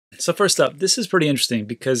So first up, this is pretty interesting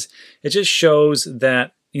because it just shows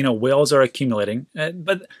that, whales are accumulating,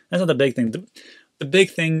 but that's not the big thing. The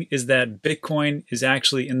big thing is that Bitcoin is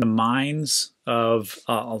actually in the minds of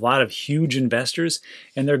a lot of huge investors,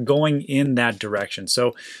 and they're going in that direction.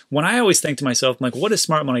 So when I always think to myself, I'm like, what is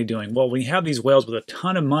smart money doing? Well, when you have these whales with a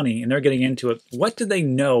ton of money and they're getting into it, what do they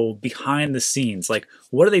know behind the scenes? Like,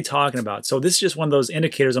 what are they talking about? So this is just one of those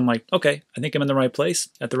indicators. I'm like, okay, I think I'm in the right place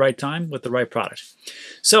at the right time with the right product.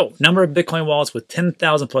 So number of Bitcoin wallets with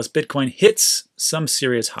 10,000 plus Bitcoin hits some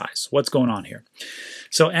serious highs. What's going on here?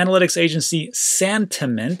 So analytics agency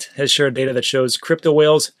Sentiment has shared data that shows crypto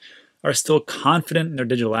whales are still confident in their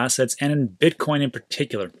digital assets and in Bitcoin in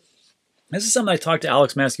particular. This is something I talked to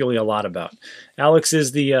Alex Mascioli a lot about. Alex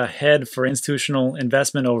is the head for institutional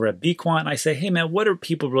investment over at bQuant. And I say, hey man, what are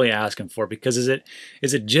people really asking for? Because is it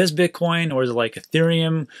just Bitcoin, or is it like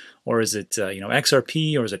Ethereum, or is it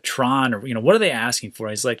XRP, or is it Tron, or what are they asking for?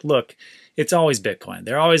 And he's like, look, it's always Bitcoin.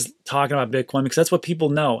 They're always talking about Bitcoin because that's what people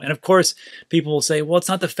know. And of course, people will say, well, it's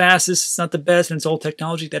not the fastest, it's not the best, and it's old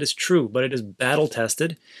technology. That is true, but it is battle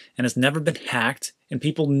tested and it's never been hacked, and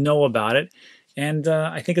people know about it. And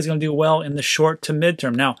I think it's going to do well in the short to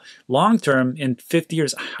midterm. Now, long term, in 50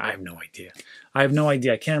 years, I have no idea. I have no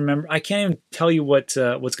idea. I can't remember. I can't even tell you what's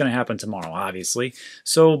going to happen tomorrow, obviously.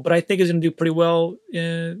 So, but I think it's going to do pretty well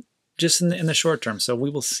just in the short term. So we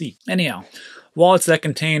will see. Anyhow, wallets that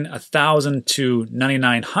contain 1,000 to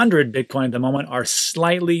 9,900 Bitcoin at the moment are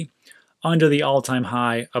slightly under the all-time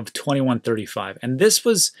high of 2135. And this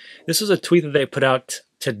was a tweet that they put out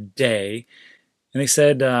today. And they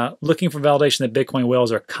said, looking for validation that Bitcoin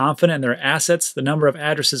whales are confident in their assets, the number of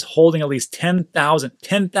addresses holding at least 10,000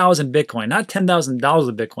 Bitcoin, not $10,000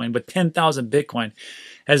 of Bitcoin, but 10,000 Bitcoin,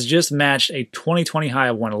 has just matched a 2020 high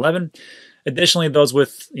of 111. Additionally, those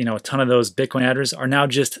with a ton of those Bitcoin addresses are now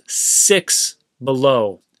just 6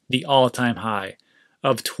 below the all-time high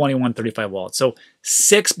of 2135 wallets. So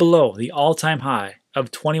 6 below the all-time high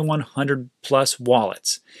of 2,100 plus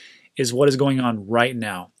wallets is what is going on right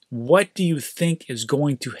now. What do you think is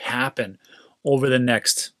going to happen over the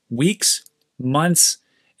next weeks, months,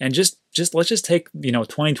 and let's just take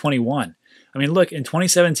 2021. I mean, look, in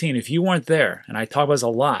 2017, if you weren't there, and I talk about this a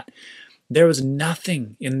lot, there was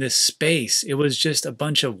nothing in this space. It was just a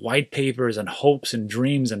bunch of white papers and hopes and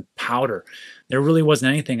dreams and powder. There really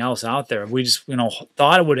wasn't anything else out there. We just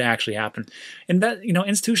thought it would actually happen, and that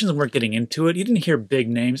institutions weren't getting into it. You didn't hear big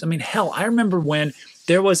names. I mean, hell, I remember when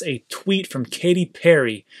there was a tweet from Katy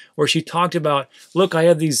Perry where she talked about, look, I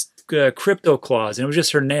have these crypto claws, and it was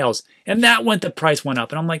just her nails, and the price went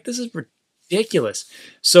up, and I'm like, this is ridiculous.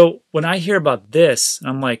 So when I hear about this,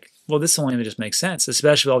 I'm like, well, this only just makes sense,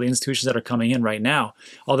 especially with all the institutions that are coming in right now,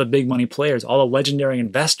 all the big money players, all the legendary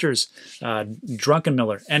investors,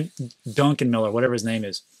 Druckenmiller and Duncan Miller, whatever his name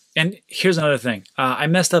is. And here's another thing. I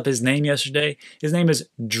messed up his name yesterday. His name is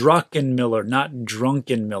Druckenmiller, not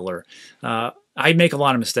Drunkenmiller. I make a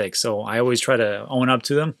lot of mistakes, so I always try to own up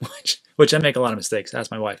to them, which I make a lot of mistakes.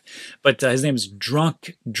 That's my wife. But his name is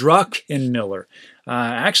Druckenmiller.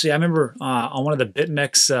 Actually, I remember on one of the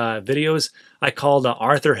BitMEX videos, I called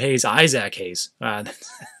Arthur Hayes Isaac Hayes.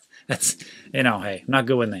 That's, hey, I'm not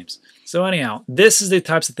good with names. So anyhow, this is the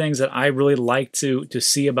types of things that I really like to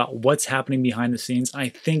see about what's happening behind the scenes. I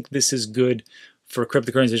think this is good for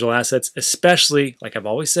cryptocurrency digital assets, especially, like I've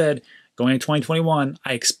always said, going into 2021,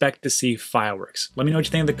 I expect to see fireworks. Let me know what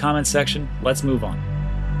you think in the comments section. Let's move on.